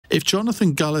If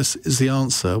Jonathan Gullis is the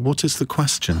answer, what is the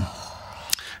question?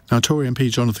 Now, Tory MP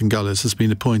Jonathan Gullis has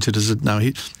been appointed as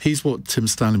he's what Tim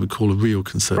Stanley would call a real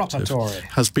Conservative. Proper Tory.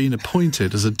 Has been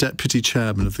appointed as a Deputy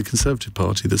Chairman of the Conservative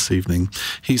Party this evening.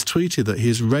 He's tweeted that he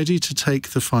is ready to take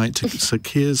the fight to Sir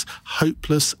Keir's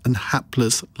hopeless and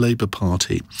hapless Labour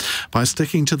Party. By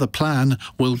sticking to the plan,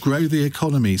 we'll grow the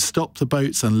economy, stop the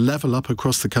boats and level up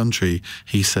across the country,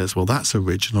 he says. Well, that's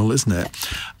original, isn't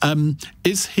it?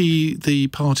 Is he the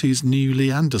party's new Lee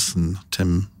Anderson,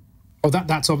 Tim? Oh,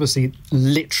 that's obviously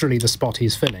literally the spot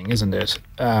he's filling, isn't it?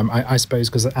 I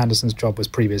suppose because Anderson's job was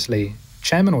previously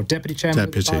chairman or deputy chairman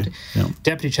of the party. Yeah.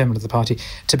 Deputy chairman of the party.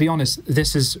 To be honest,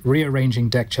 this is rearranging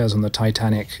deck chairs on the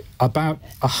Titanic about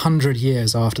 100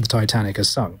 years after the Titanic has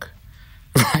sunk.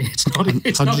 Right, it's not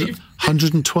even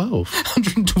 112.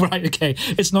 Right, okay.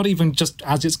 It's not even just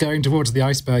as it's going towards the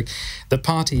iceberg. The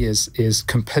party is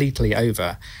completely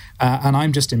over. And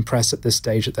I'm just impressed at this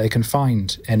stage that they can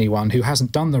find anyone who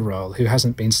hasn't done the role, who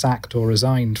hasn't been sacked or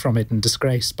resigned from it in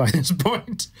disgrace by this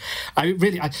point.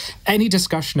 Any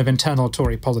discussion of internal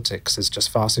Tory politics is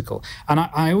just farcical. And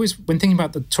I always, when thinking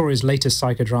about the Tories' latest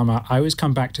psychodrama, I always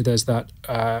come back to there's that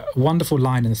wonderful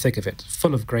line in the thick of it,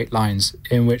 full of great lines,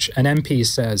 in which an MP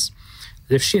says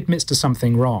that if she admits to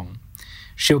something wrong,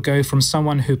 she'll go from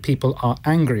someone who people are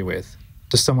angry with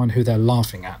to someone who they're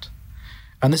laughing at.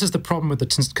 And this is the problem with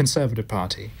the Conservative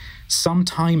Party. Some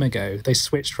time ago, they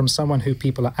switched from someone who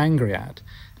people are angry at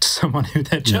to someone who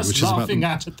they're just laughing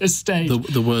at this stage.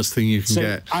 The worst thing you can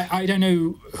get. I don't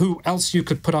know who else you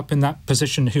could put up in that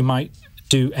position who might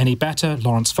do any better.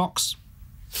 Lawrence Fox.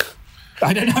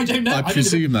 I don't know. I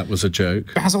presume that was a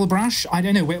joke. Basil Brush. I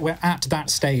don't know. We're at that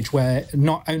stage where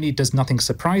not only does nothing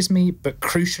surprise me, but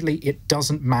crucially, it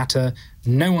doesn't matter.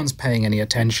 No one's paying any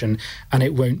attention, and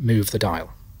it won't move the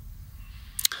dial.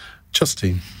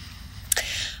 Justine.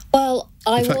 Well,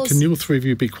 in fact, can you all three of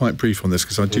you be quite brief on this?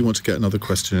 Because I do want to get another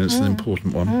question, and it's an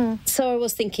important one. So I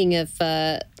was thinking of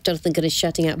Jonathan Gullis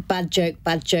shouting out "bad joke,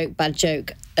 bad joke, bad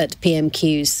joke" at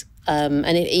PMQs. And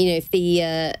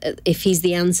if he's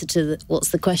the answer to what's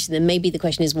the question, then maybe the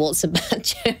question is what's a bad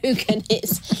joke, and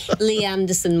it's Lee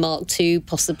Anderson Mark II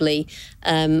possibly.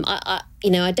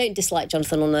 I don't dislike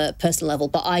Jonathan on a personal level,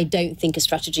 but I don't think a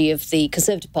strategy of the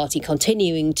Conservative Party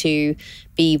continuing to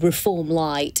be reform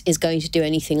light is going to do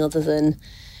anything other than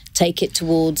take it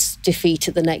towards defeat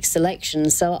at the next election.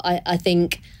 So I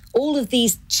think all of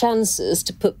these chances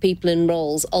to put people in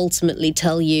roles ultimately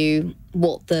tell you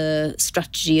what the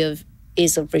strategy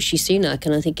is of Rishi Sunak,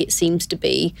 and I think it seems to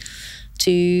be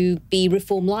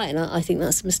reform light, and I think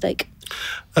that's a mistake.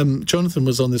 Jonathan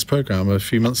was on this programme a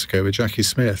few months ago with Jackie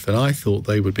Smith, and I thought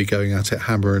they would be going at it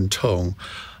hammer and tong.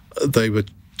 They were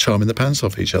charming the pants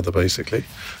off each other, basically.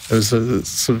 It was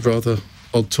sort of rather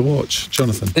odd to watch.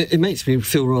 Jonathan? It makes me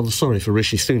feel rather sorry for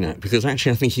Rishi Sunak, because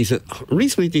actually I think he's a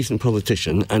reasonably decent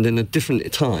politician, and in a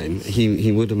different time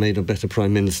he would have made a better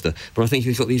Prime Minister. But I think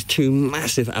he's got these two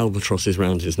massive albatrosses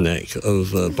round his neck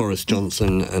of Boris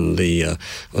Johnson and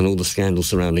all the scandals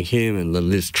surrounding him and the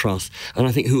Liz Truss. And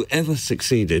I think whoever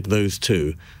succeeded those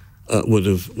two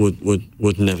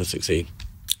would never succeed.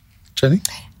 Jenny?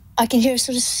 I can hear a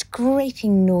sort of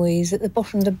scraping noise at the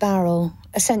bottom of the barrel.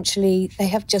 Essentially, they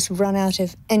have just run out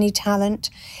of any talent,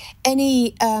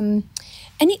 any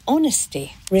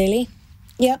honesty, really.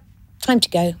 Yeah, time to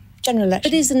go. General election.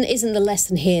 But isn't the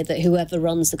lesson here that whoever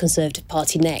runs the Conservative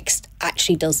Party next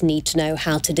actually does need to know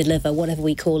how to deliver whatever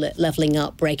we call it, levelling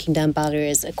up, breaking down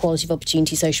barriers, equality of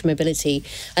opportunity, social mobility,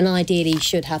 and ideally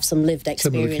should have some lived experience.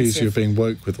 Some will accuse you of being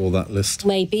woke with all that list.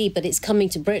 Maybe, but it's coming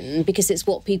to Britain because it's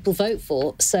what people vote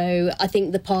for. So I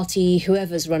think the party,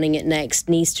 whoever's running it next,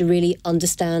 needs to really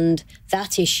understand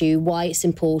that issue, why it's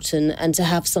important, and to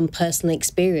have some personal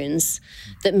experience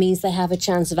that means they have a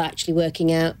chance of actually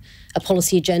working out a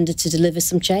policy agenda to deliver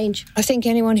some change. I think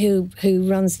anyone who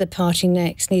runs the party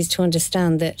next needs to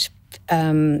understand that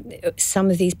some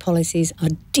of these policies are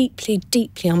deeply,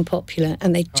 deeply unpopular,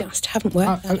 and they just haven't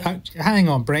worked. Hang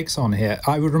on, brakes on here.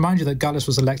 I would remind you that Gullis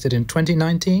was elected in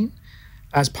 2019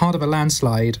 as part of a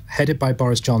landslide headed by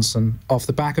Boris Johnson off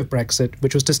the back of Brexit,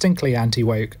 which was distinctly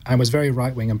anti-woke and was very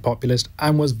right-wing and populist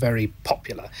and was very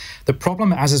popular. The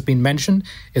problem, as has been mentioned,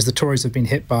 is the Tories have been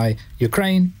hit by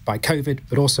Ukraine, by COVID,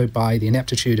 but also by the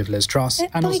ineptitude of Liz Truss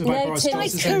and also by Boris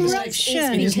Johnson.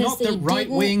 Corruption. It is not the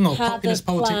right-wing or populist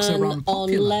politics that are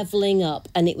unpopular. On levelling up,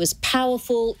 and it was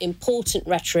powerful, important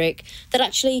rhetoric that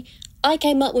actually I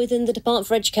came up with in the Department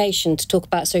for Education to talk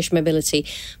about social mobility.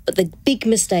 But the big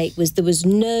mistake was there was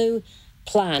no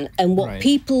plan. And what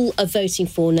people are voting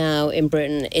for now in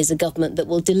Britain is a government that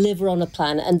will deliver on a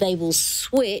plan, and they will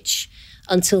switch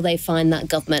until they find that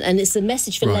government. And it's a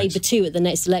message for Labour too at the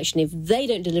next election. If they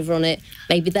don't deliver on it,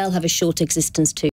 maybe they'll have a short existence too.